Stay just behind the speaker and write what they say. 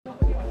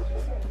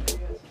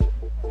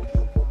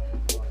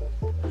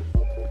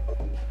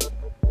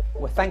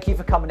Well, thank you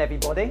for coming,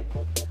 everybody.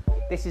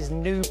 This is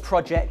New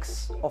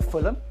Projects of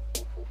Fulham,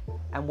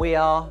 and we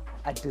are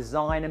a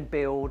design and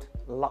build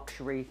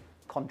luxury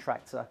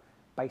contractor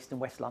based in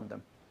West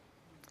London.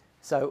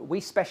 So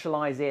we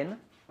specialise in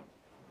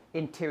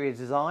interior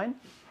design,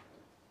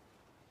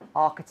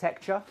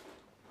 architecture,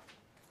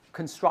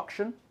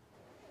 construction,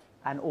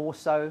 and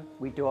also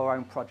we do our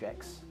own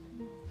projects.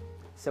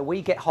 So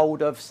we get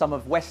hold of some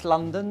of West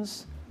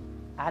London's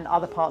and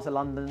other parts of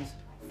London's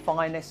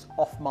finest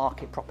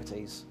off-market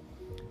properties.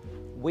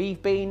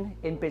 We've been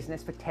in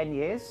business for 10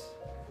 years.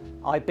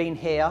 I've been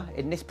here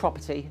in this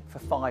property for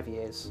 5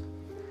 years.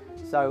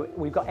 So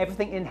we've got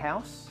everything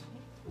in-house.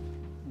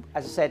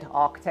 As I said,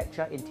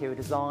 architecture, interior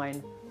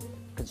design,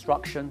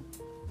 construction.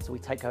 So we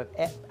take over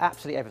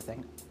absolutely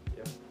everything.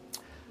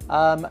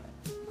 Yeah.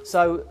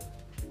 So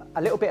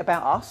a little bit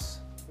about us.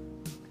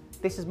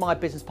 This is my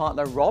business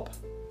partner, Rob.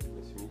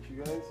 Nice to meet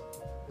you guys.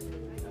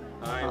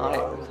 Hi,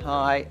 Rob.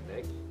 Hi.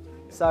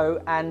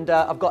 So, and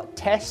I've got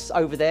Tess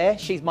over there.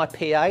 She's my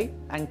PA,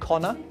 and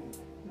Connor.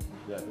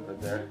 Yeah,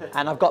 there.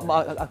 And I've got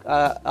my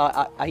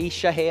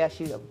Aisha here.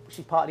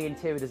 She's part of the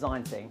interior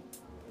design team.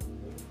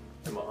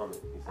 And Mohammed.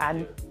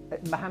 And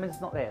Mohammed's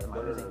not there at the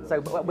moment, No. is he? So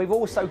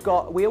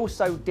we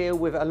also deal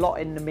with a lot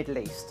in the Middle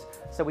East.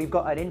 So we've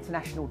got an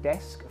international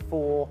desk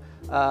for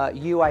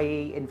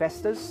UAE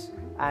investors,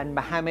 and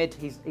Mohammed,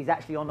 he's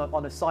actually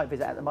on a site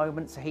visit at the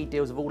moment, so he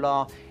deals with all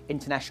our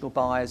international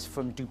buyers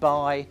from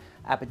Dubai,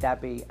 Abu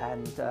Dhabi,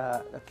 and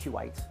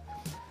Kuwait.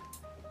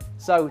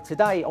 So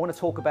today I want to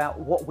talk about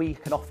what we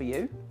can offer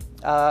you.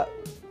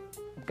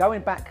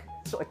 Going back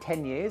sort of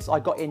 10 years, I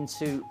got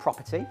into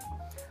property,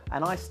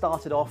 and I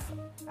started off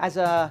as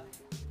an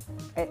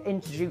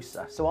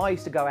introducer. So I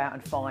used to go out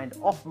and find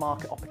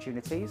off-market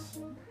opportunities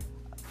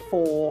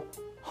for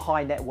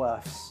high net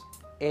worths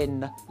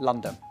in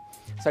London.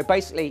 So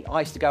basically,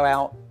 I used to go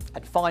out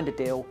and find a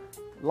deal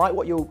like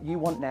what you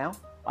want now.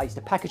 I used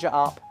to package it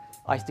up,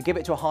 I used to give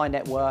it to a high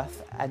net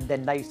worth, and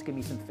then they used to give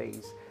me some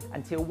fees.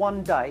 Until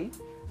one day,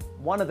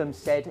 one of them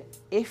said,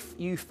 if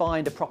you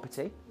find a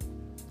property,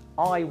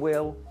 I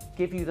will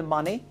give you the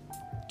money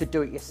to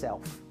do it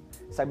yourself.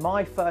 So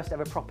my first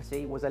ever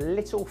property was a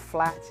little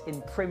flat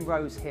in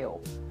Primrose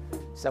Hill.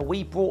 So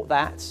we bought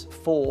that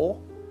for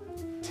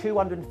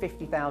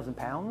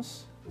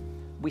 £250,000.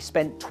 We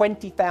spent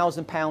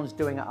 £20,000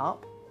 doing it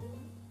up,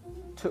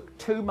 took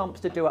 2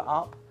 months to do it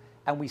up,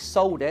 and we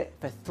sold it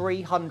for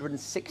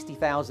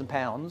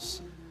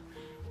 £360,000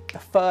 the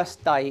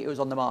first day it was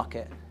on the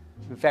market,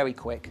 very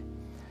quick.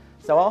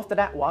 So after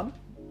that one,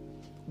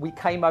 we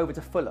came over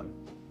to Fulham.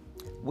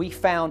 We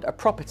found a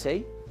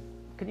property.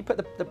 Can you put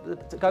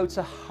go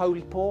to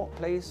Holyport,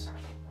 please?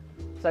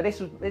 So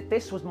this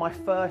was my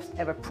first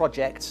ever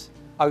project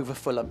over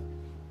Fulham.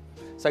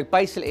 So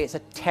basically it's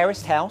a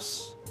terraced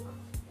house.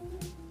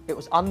 It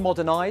was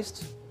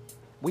unmodernised.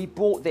 We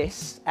bought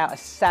this out of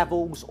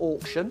Savills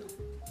auction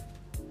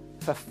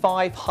for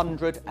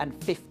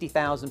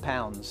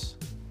 £550,000.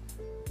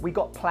 We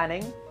got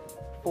planning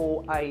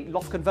for a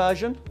loft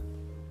conversion,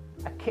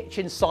 a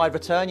kitchen side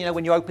return, you know,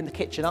 when you open the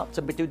kitchen up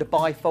to do the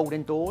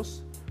bifolding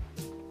doors,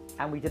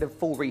 and we did a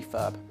full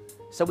refurb.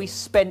 So we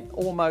spent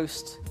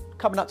almost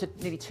coming up to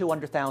nearly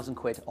 200,000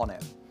 quid on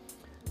it.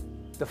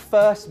 The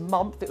first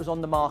month it was on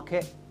the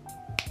market,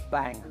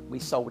 bang, we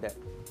sold it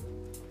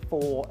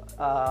for,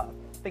 I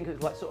think it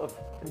was like sort of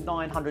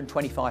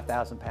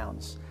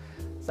 £925,000.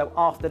 So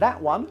after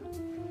that one,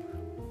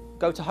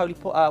 go to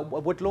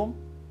Woodlawn.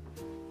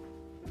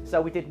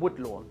 So we did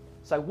Woodlawn.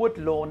 So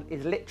Woodlawn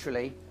is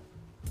literally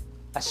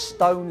a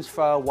stone's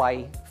throw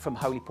away from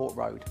Holyport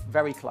Road,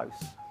 very close.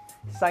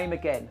 Same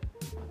again,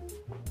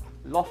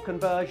 loft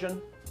conversion,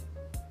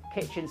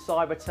 kitchen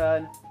side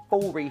return,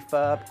 full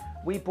refurb.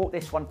 We bought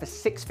this one for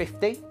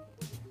 £650,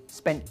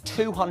 spent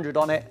 200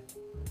 on it,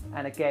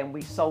 and again,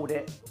 we sold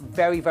it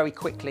very, very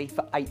quickly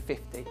for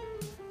 £850.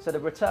 So the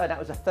return, that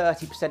was a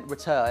 30%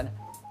 return.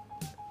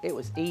 It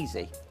was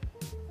easy,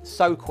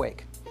 so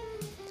quick.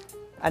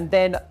 And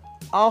then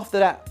after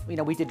that, you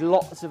know, we did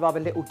lots of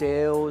other little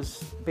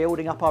deals,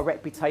 building up our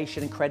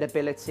reputation and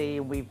credibility,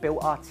 and we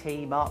built our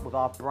team up with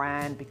our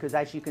brand, because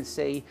as you can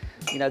see,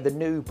 you know, the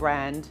new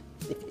brand,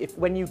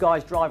 when you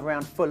guys drive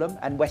around Fulham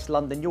and West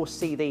London, you'll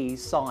see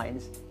these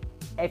signs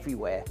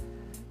everywhere,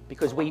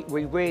 because we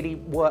really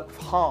work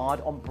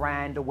hard on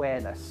brand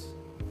awareness.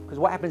 Because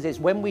what happens is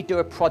when we do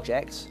a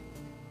project,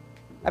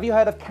 have you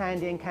heard of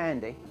Candy and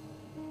Candy?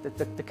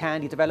 The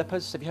Candy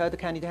developers, have you heard of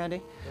Candy and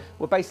Candy?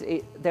 Well,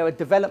 basically, they're a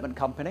development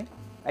company,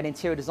 an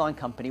interior design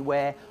company,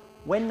 where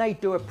when they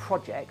do a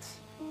project,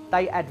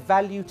 they add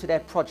value to their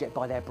project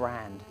by their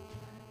brand.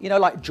 You know,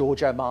 like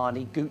Giorgio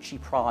Armani, Gucci,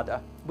 Prada.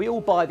 We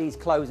all buy these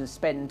clothes and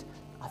spend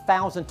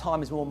 1,000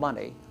 times more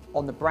money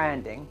on the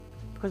branding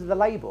because of the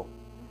label.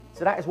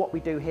 So that is what we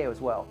do here as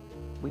well.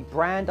 We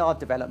brand our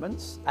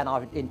developments and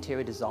our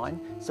interior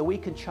design so we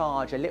can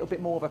charge a little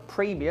bit more of a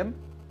premium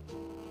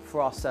for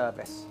our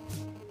service.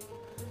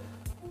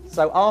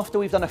 So after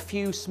we've done a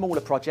few smaller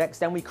projects,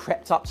 then we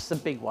crept up to some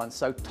big ones,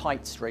 so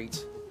Tite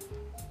Street.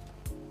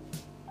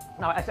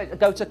 Now, I said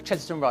go to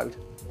Chesterton Road.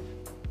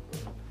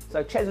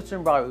 So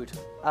Chesterton Road,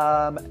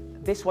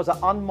 this was an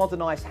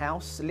unmodernised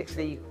house,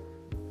 literally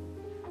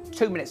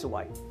 2 minutes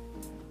away.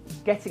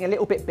 Getting a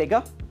little bit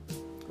bigger.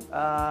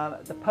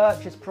 The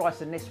purchase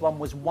price in this one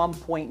was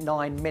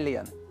 1.9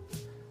 million.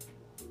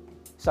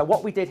 So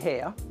what we did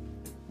here,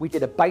 we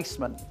did a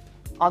basement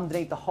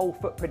underneath the whole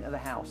footprint of the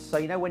house. So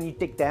you know when you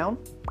dig down?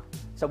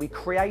 So we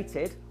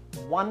created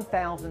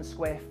 1,000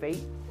 square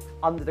feet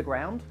under the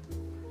ground.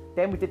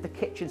 Then we did the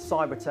kitchen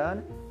side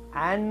return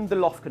and the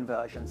loft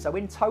conversion. So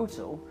in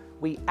total,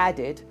 we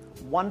added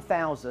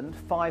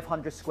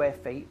 1,500 square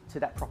feet to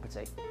that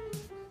property.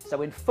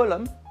 So in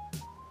Fulham,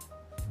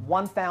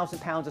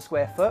 £1,000 a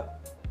square foot,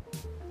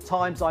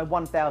 times our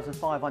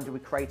 1,500 we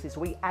created. So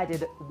we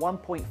added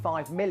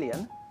 1.5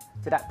 million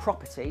to that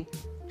property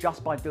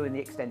just by doing the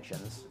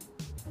extensions.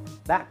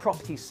 That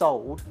property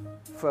sold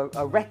for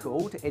a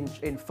record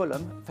in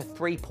Fulham for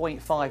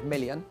 3.5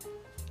 million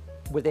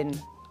within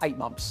 8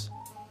 months.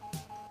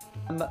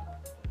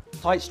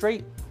 High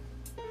Street.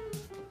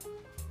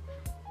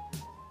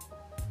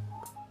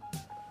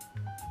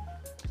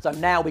 So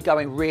now we're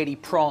going really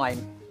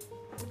prime.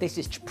 This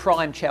is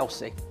prime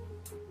Chelsea.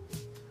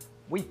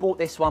 We bought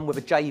this one with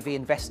a JV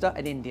investor,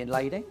 an Indian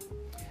lady.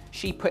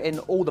 She put in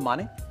all the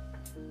money.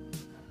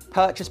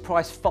 Purchase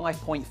price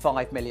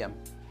 5.5 million.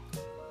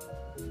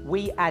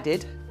 We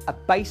added a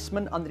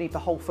basement underneath the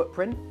whole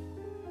footprint,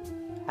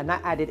 and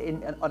that added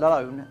in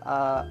alone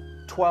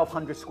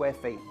 1,200 square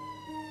feet.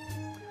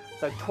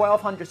 So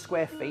 1,200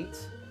 square feet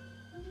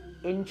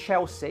in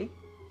Chelsea,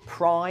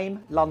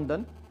 prime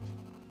London,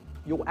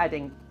 you're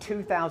adding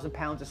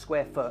 £2,000 a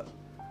square foot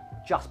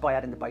just by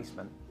adding the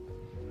basement.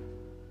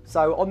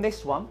 So on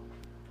this one,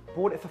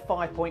 bought it for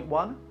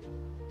 5.1.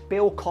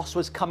 Bill cost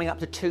was coming up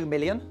to 2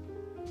 million.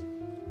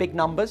 Big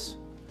numbers,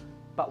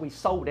 but we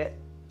sold it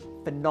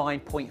for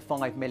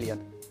 9.5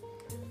 million.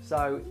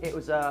 So it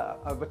was a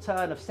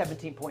return of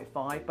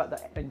 17.5, but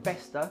the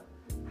investor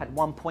had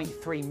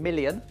 1.3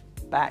 million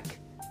back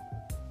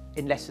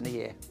in less than a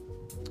year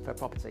for a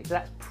property. So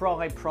that's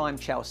prime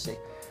Chelsea.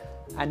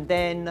 And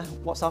then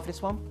what's after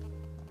this one?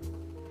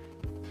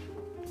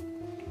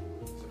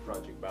 It's a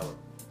Project Balham.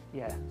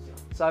 Yeah.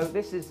 So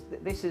this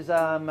is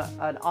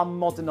an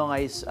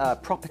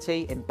unmodernised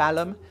property in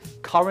Balham.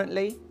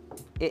 Currently,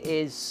 it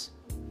is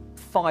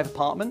 5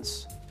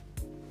 apartments.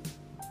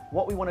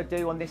 What we want to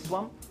do on this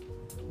one,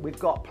 we've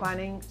got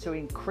planning to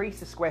increase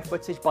the square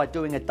footage by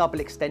doing a double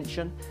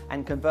extension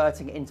and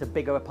converting it into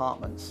bigger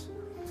apartments.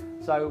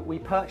 So we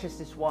purchased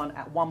this one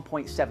at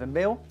 1.7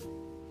 mil.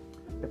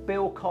 The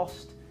build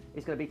cost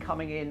is going to be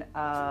coming in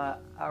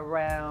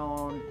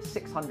around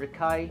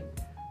 600k,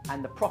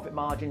 and the profit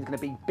margin is going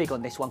to be big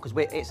on this one because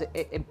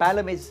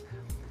Balham is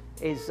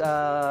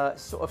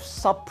sort of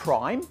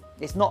subprime.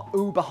 It's not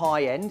uber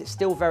high end. It's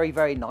still very,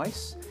 very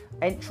nice.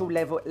 Entry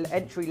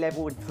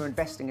level for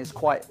investing is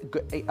quite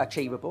good,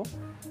 achievable,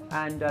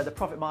 and the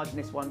profit margin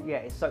this one,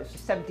 yeah, so it's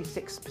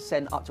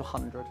 76% up to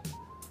 100%.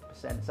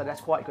 So that's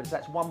quite good. So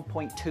that's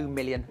 1.2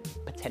 million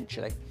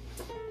potentially.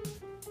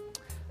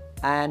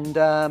 And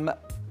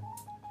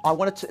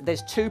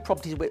there's 2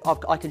 properties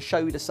I can show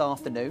you this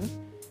afternoon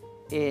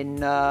in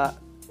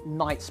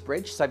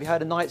Knightsbridge. So have you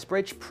heard of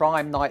Knightsbridge?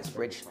 Prime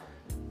Knightsbridge.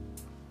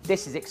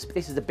 This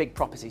is a big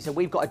property. So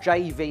we've got a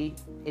JV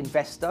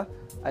investor,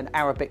 an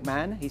Arabic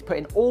man. He's put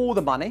in all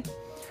the money.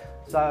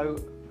 So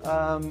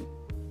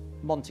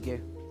Montague.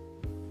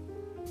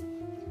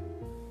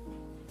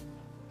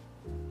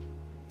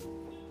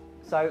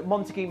 So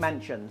Montague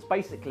Mansions,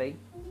 basically,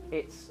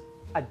 it's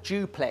a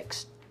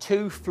duplex,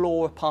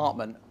 2-floor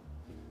apartment,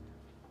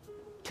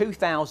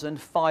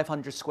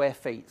 2,500 square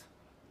feet.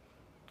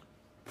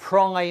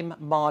 Prime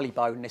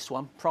Marylebone, this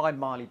one, prime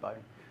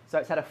Marylebone. So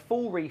it's had a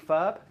full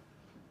refurb.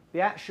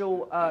 The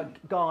actual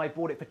guy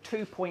bought it for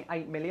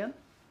 2.8 million.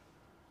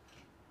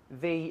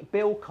 The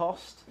build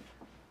cost,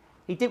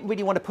 he didn't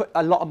really want to put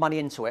a lot of money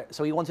into it.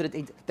 So he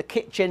wanted the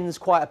kitchen's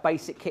quite a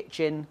basic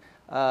kitchen.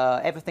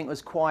 Everything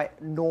was quite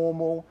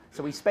normal.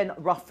 So we spent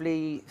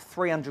roughly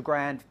 300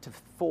 grand to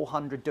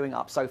 400 doing it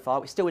up so far.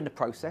 We're still in the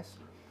process.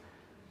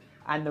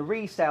 And the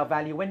resale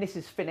value, when this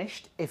is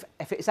finished, if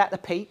it's at the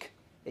peak,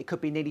 it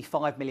could be nearly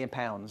 £5 million.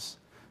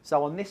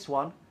 So on this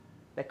one,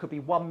 there could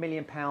be £1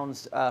 million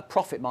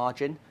profit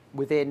margin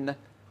within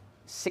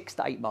 6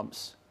 to 8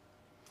 months.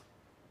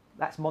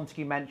 That's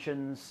Montague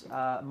Mansions,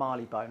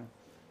 Marylebone.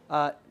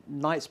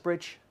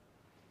 Knightsbridge.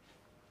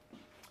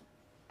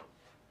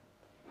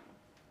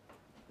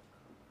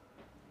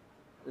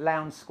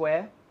 Lowndes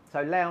Square.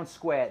 So Lowndes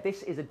Square,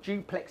 this is a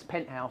duplex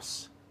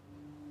penthouse.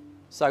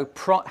 So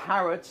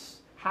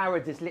Harrods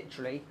is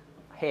literally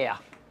here.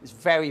 It's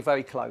very,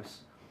 very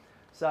close.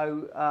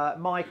 So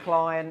my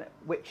client,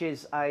 which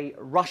is a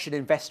Russian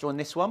investor on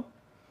this one,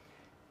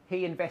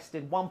 he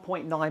invested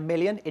 1.9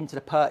 million into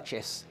the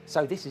purchase.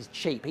 So this is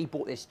cheap. He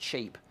bought this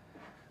cheap.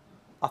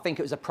 I think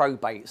it was a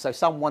probate. So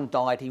someone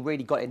died. He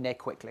really got in there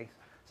quickly.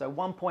 So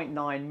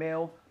 1.9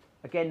 mil.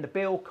 Again, the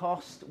build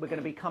cost, we're going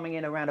to be coming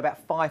in around about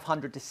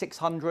 500 to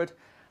 600.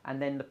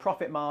 And then the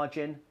profit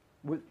margin,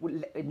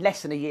 in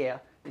less than a year,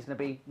 is going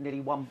to be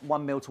nearly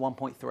 1 mil to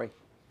 1.3.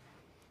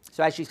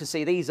 So as you can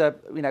see, these are,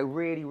 you know,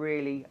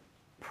 really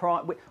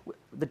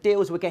the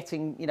deals were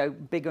getting, you know,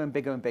 bigger and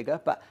bigger and bigger,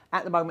 but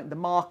at the moment the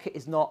market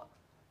is not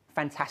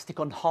fantastic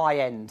on high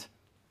end.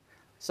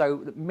 So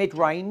the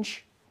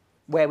mid-range,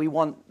 where we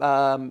want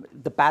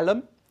the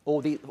Balham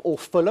or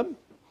Fulham.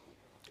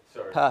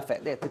 Sorry.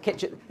 Perfect. The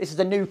kitchen. This is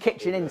the new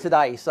kitchen in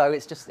today, so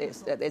it's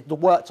the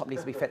worktop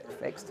needs to be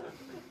fixed.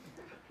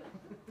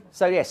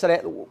 So yeah,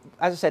 so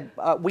as I said,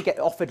 we get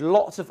offered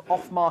lots of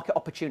off-market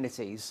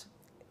opportunities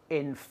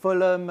in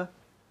Fulham,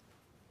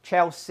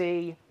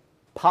 Chelsea,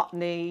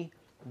 Putney,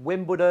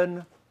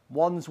 Wimbledon,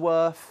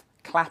 Wandsworth,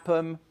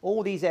 Clapham,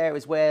 all these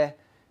areas where,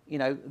 you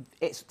know,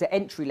 it's the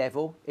entry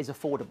level is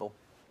affordable,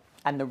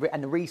 and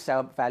the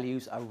resale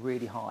values are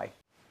really high.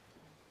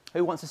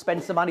 Who wants to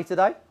spend some money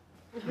today?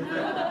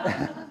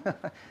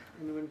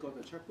 Anyone got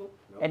a checkbook?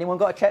 No. Anyone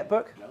got a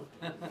checkbook?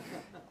 No.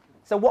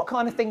 So what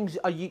kind of things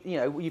are you, you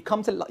know, you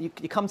come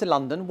to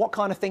London, what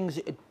kind of things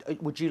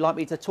would you like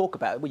me to talk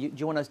about? Do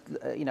you want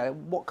to, you know,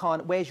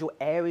 where's your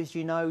areas, do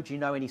you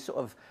know any sort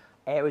of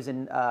areas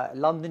in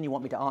London you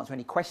want me to answer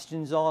any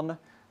questions on?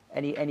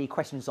 Any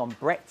questions on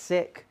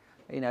Brexit?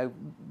 You know,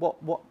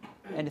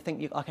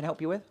 anything I can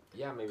help you with?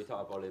 Yeah, maybe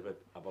talk about a little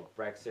bit about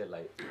Brexit.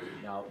 Like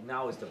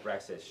now is the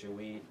Brexit.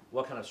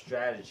 What kind of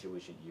strategy we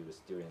should use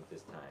during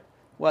this time?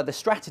 Well, the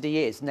strategy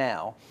is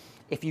now,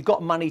 if you've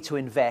got money to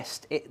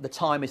invest, the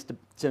time is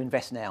to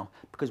invest now.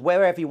 Because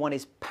where everyone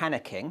is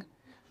panicking,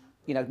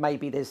 you know,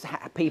 maybe there's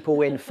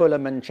people in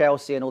Fulham and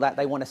Chelsea and all that,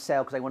 they want to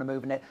sell because they want to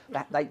move in it,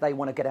 they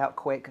want to get out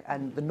quick.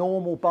 And the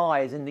normal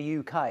buyers in the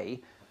UK,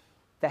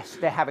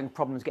 they're having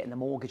problems getting the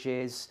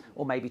mortgages,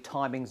 or maybe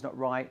timing's not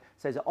right.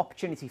 So there's an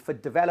opportunity for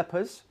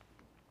developers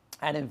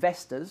and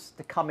investors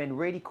to come in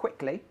really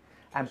quickly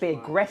and be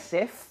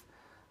aggressive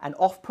and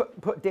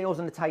put deals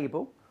on the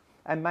table.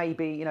 And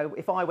maybe, you know,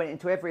 if I went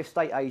into every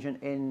estate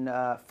agent in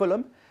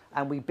Fulham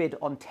and we bid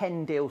on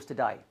 10 deals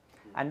today,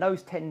 and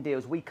those 10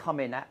 deals we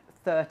come in at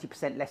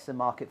 30% less than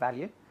market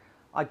value,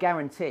 I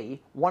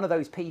guarantee one of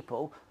those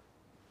people,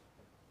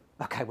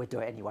 okay, we'll do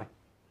it anyway,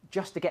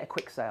 just to get a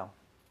quick sale.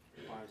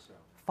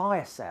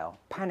 Fire sale,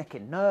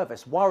 panicking,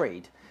 nervous,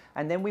 worried.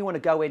 And then we want to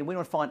go in, we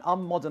want to find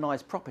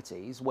unmodernised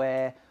properties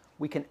where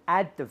we can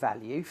add the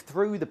value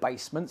through the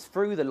basements,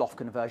 through the loft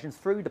conversions,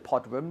 through the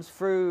pod rooms,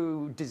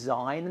 through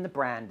design and the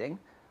branding.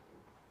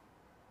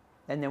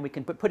 And then we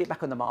can put it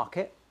back on the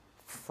market,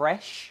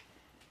 fresh,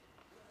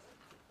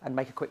 and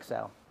make a quick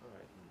sale. All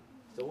right.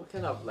 So what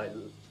kind of like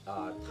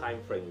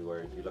time frame you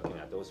were looking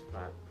at those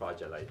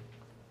projects? Like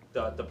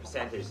the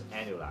percentage is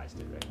annualized,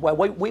 right? Well,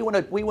 we want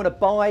to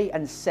buy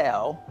and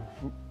sell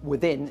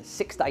within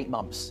 6 to 8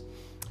 months.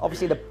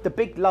 Obviously, the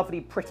big,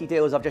 lovely, pretty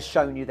deals I've just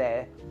shown you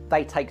there,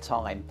 they take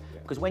time.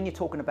 Because when you're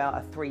talking about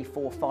a £3,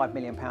 £4, £5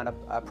 million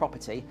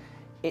property,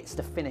 it's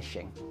the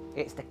finishing,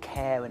 it's the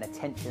care and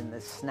attention, the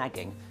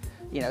snagging.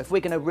 You know, if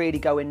we're going to really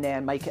go in there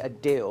and make it a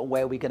deal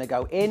where we're going to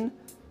go in,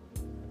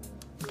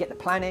 get the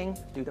planning,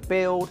 do the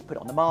build, put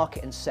it on the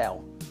market and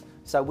sell.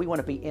 So we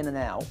want to be in and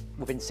out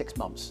within 6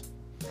 months.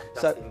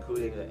 That's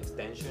including the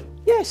extension?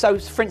 Yeah, so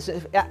for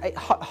instance, at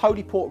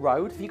Holyport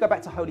Road, if you go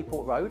back to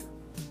Holyport Road,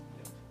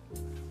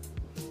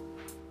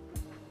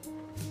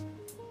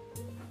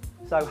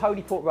 so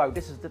Holyport Road,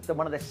 this is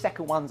one of the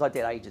second ones I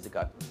did ages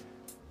ago.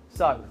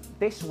 So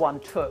this one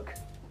took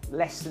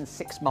less than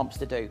 6 months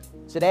to do.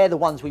 So they're the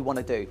ones we want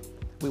to do.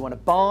 We want to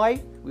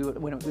buy, we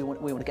want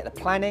to get the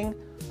planning,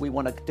 we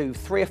want to do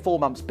 3 or 4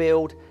 months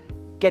build,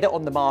 get it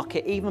on the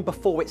market even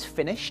before it's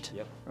finished,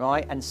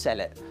 right, and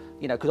sell it.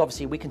 You know, because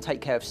obviously we can take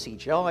care of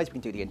CGIs, we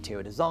can do the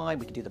interior design,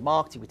 we can do the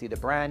marketing, we can do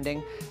the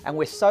branding, and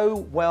we're so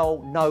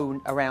well known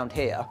around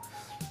here,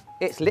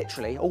 it's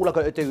literally, all I've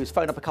got to do is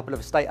phone up a couple of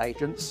estate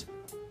agents,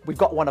 we've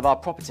got one of our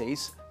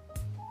properties,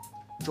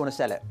 do you want to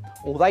sell it?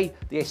 Or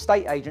the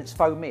estate agents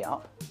phone me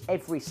up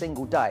every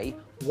single day,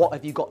 what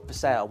have you got for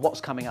sale,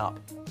 what's coming up?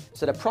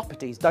 So the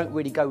properties don't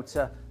really go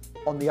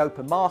on the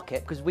open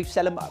market because we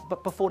sell them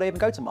before they even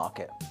go to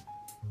market.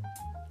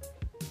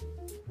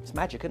 It's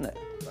magic, isn't it?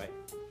 Right.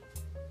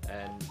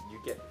 And you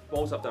get,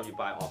 most of them you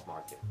buy off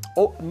market.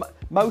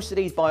 Most of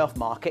these buy off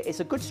market. It's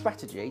a good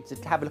strategy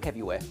to have a look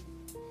everywhere.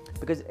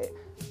 Because,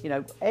 you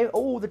know,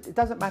 it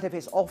doesn't matter if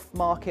it's off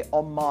market,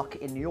 on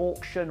market, in the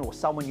auction or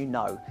someone you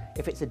know.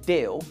 If it's a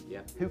deal,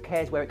 who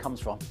cares where it comes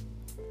from?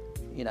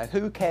 You know,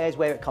 who cares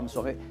where it comes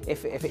from?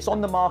 If it's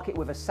on the market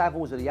with a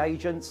Savills or the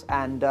agents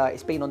and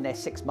it's been on there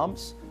 6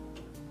 months,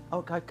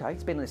 okay,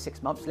 it's been on there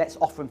 6 months, let's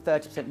offer them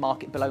 30%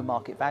 market below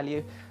market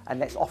value and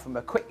let's offer them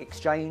a quick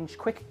exchange,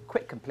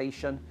 quick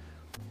completion,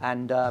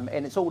 and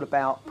it's all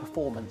about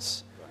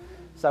performance.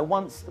 So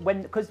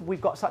because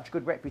we've got such a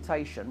good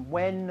reputation,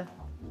 when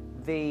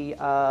the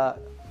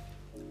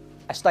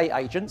estate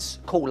agents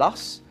call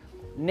us,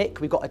 Nick,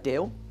 we've got a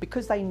deal,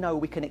 because they know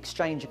we can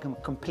exchange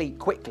and complete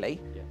quickly,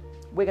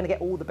 we're going to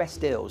get all the best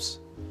deals.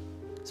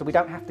 So we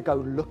don't have to go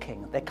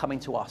looking, they're coming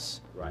to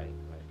us. Right.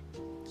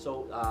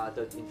 So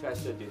the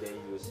investor, do they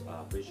use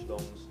bridge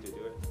loans to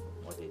do it,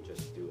 or they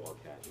just do all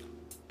cash?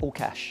 All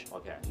cash.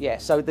 All cash. Yeah,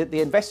 so the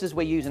investors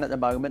we're using at the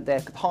moment,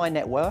 they're high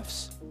net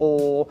worths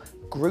or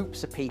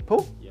groups of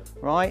people, Yep.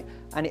 right?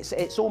 And it's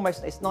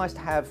nice to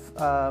have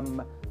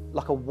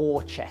like a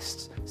war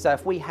chest. So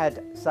if we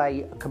had,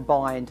 say, a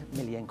combined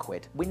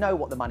 £1,000,000, we know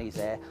what the money's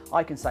there.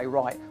 I can say,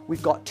 right,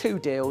 we've got 2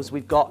 deals,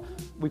 we've got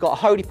a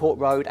Holyport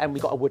Road and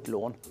we've got a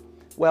Woodlawn.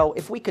 Well,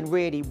 if we can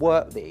really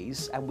work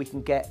these and we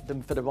can get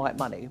them for the right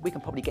money, we can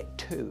probably get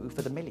 2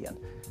 for the million.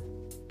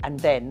 And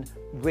then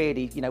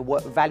really,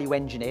 value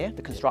engineer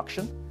the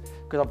construction,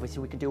 because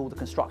obviously we can do all the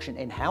construction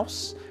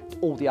in-house,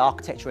 all the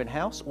architecture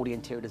in-house, all the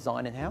interior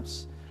design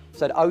in-house.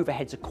 So the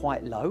overheads are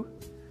quite low,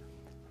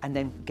 and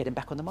then get them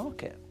back on the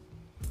market.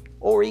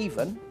 Or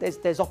even,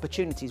 there's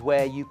opportunities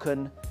where you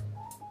can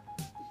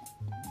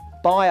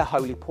buy a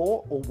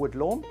Holyport or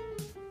Woodlawn,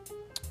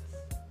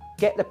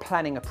 get the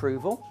planning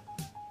approval,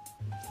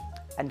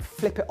 and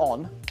flip it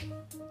on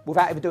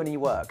without even doing any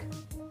work.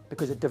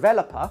 Because a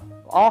developer,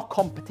 our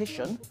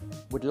competition,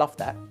 would love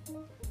that.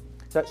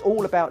 So it's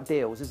all about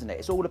deals, isn't it?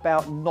 It's all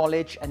about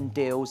knowledge and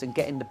deals and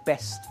getting the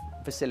best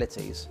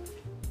facilities.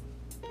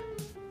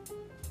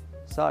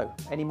 So,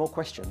 any more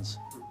questions?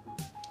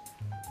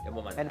 有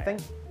冇問題 Anything?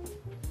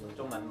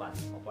 中文問，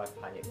我幫佢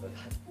翻譯都得。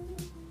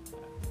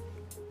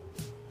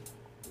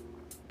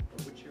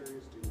 Which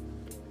areas do you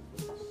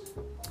focus?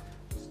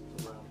 Just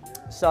around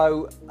here?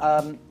 So,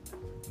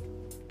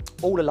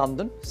 all of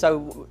London.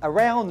 So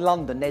around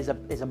London, there's a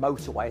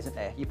motorway, isn't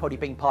there? You've probably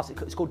been past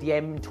it. It's called the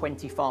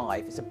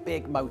M25. It's a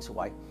big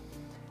motorway.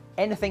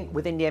 Anything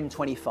within the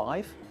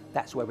M25,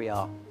 that's where we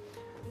are.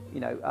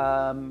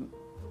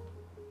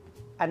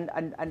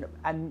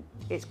 And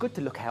it's good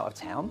to look out of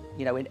town,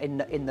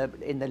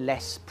 in the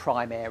less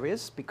prime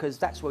areas, because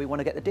that's where we want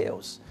to get the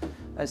deals.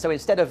 And so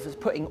instead of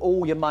putting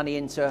all your money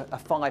into a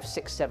 5,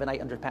 6, 7,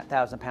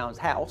 800,000 pounds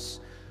house,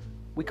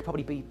 we could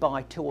probably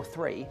buy 2 or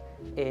 3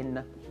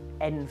 in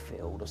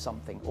Enfield or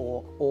something,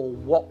 or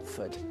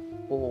Watford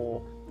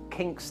or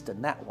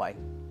Kingston that way.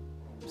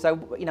 So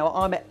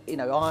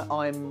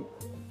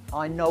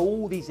I know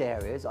all these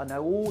areas. I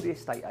know all the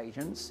estate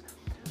agents.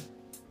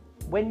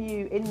 When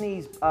you in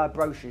these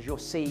brochures, you'll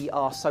see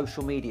our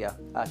social media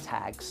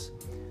tags,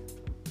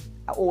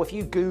 or if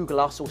you Google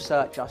us or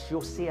search us,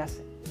 you'll see us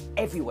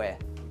everywhere.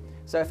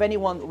 So if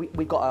anyone,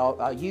 we've got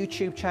our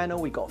YouTube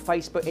channel, we've got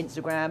Facebook,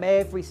 Instagram,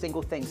 every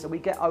single thing. So we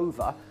get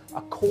over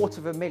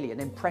 250,000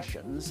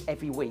 impressions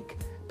every week.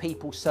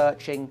 People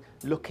searching,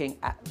 looking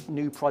at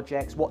new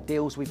projects, what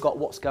deals we've got,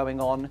 what's going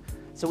on.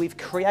 So we've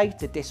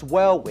created this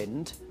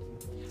whirlwind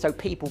so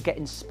people get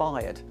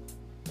inspired.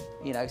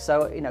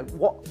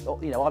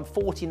 I'm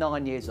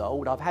 49 years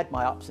old, I've had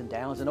my ups and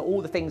downs, and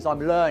all the things I'm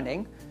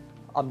learning,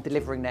 I'm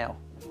delivering now.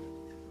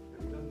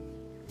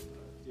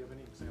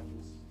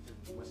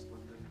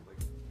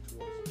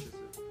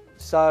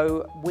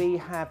 So we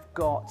have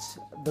got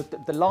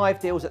the live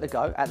deals at the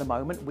go at the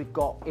moment. We've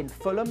got in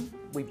Fulham,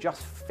 we've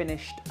just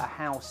finished a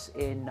house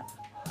in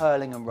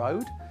Hurlingham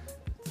Road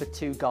for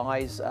 2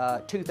 guys,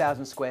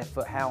 2,000 square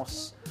foot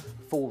house,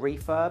 full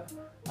refurb.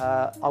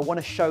 I want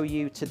to show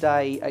you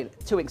today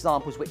 2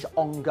 examples which are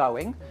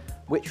ongoing,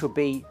 which would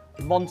be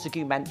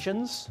Montague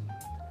Mansions,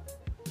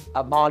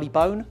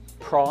 Marylebone,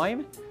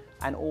 Prime,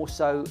 and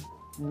also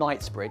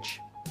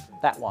Knightsbridge,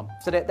 that one.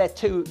 So they're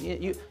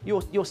 2,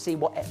 you'll see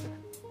what.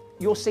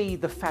 You'll see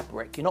the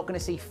fabric. You're not going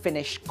to see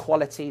finished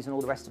qualities and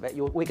all the rest of it.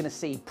 We're going to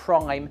see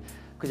prime,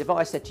 because if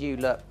I said to you,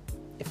 look,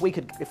 if we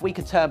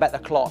could turn back the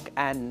clock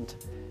and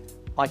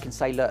I can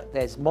say, look,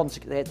 there's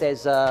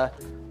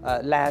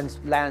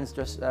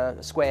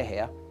Lansdowne Square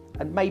here,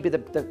 and maybe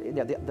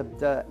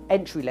the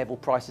entry level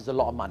price is a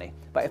lot of money.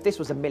 But if this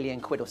was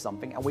 £1,000,000 or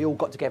something, and we all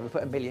got together and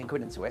put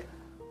 £1,000,000 into it,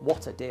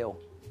 what a deal!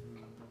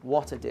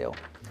 What a deal!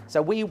 So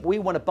we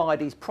want to buy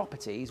these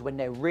properties when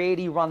they're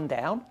really run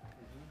down.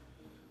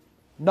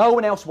 No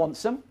one else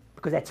wants them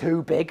because they're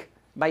too big.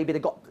 Maybe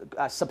they've got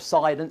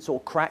subsidence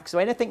or cracks. So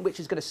anything which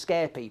is going to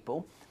scare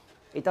people,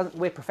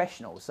 we're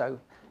professionals. So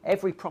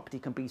every property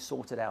can be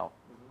sorted out.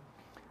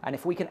 And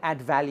if we can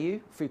add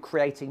value through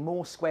creating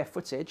more square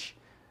footage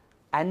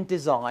and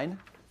design,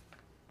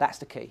 that's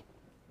the key.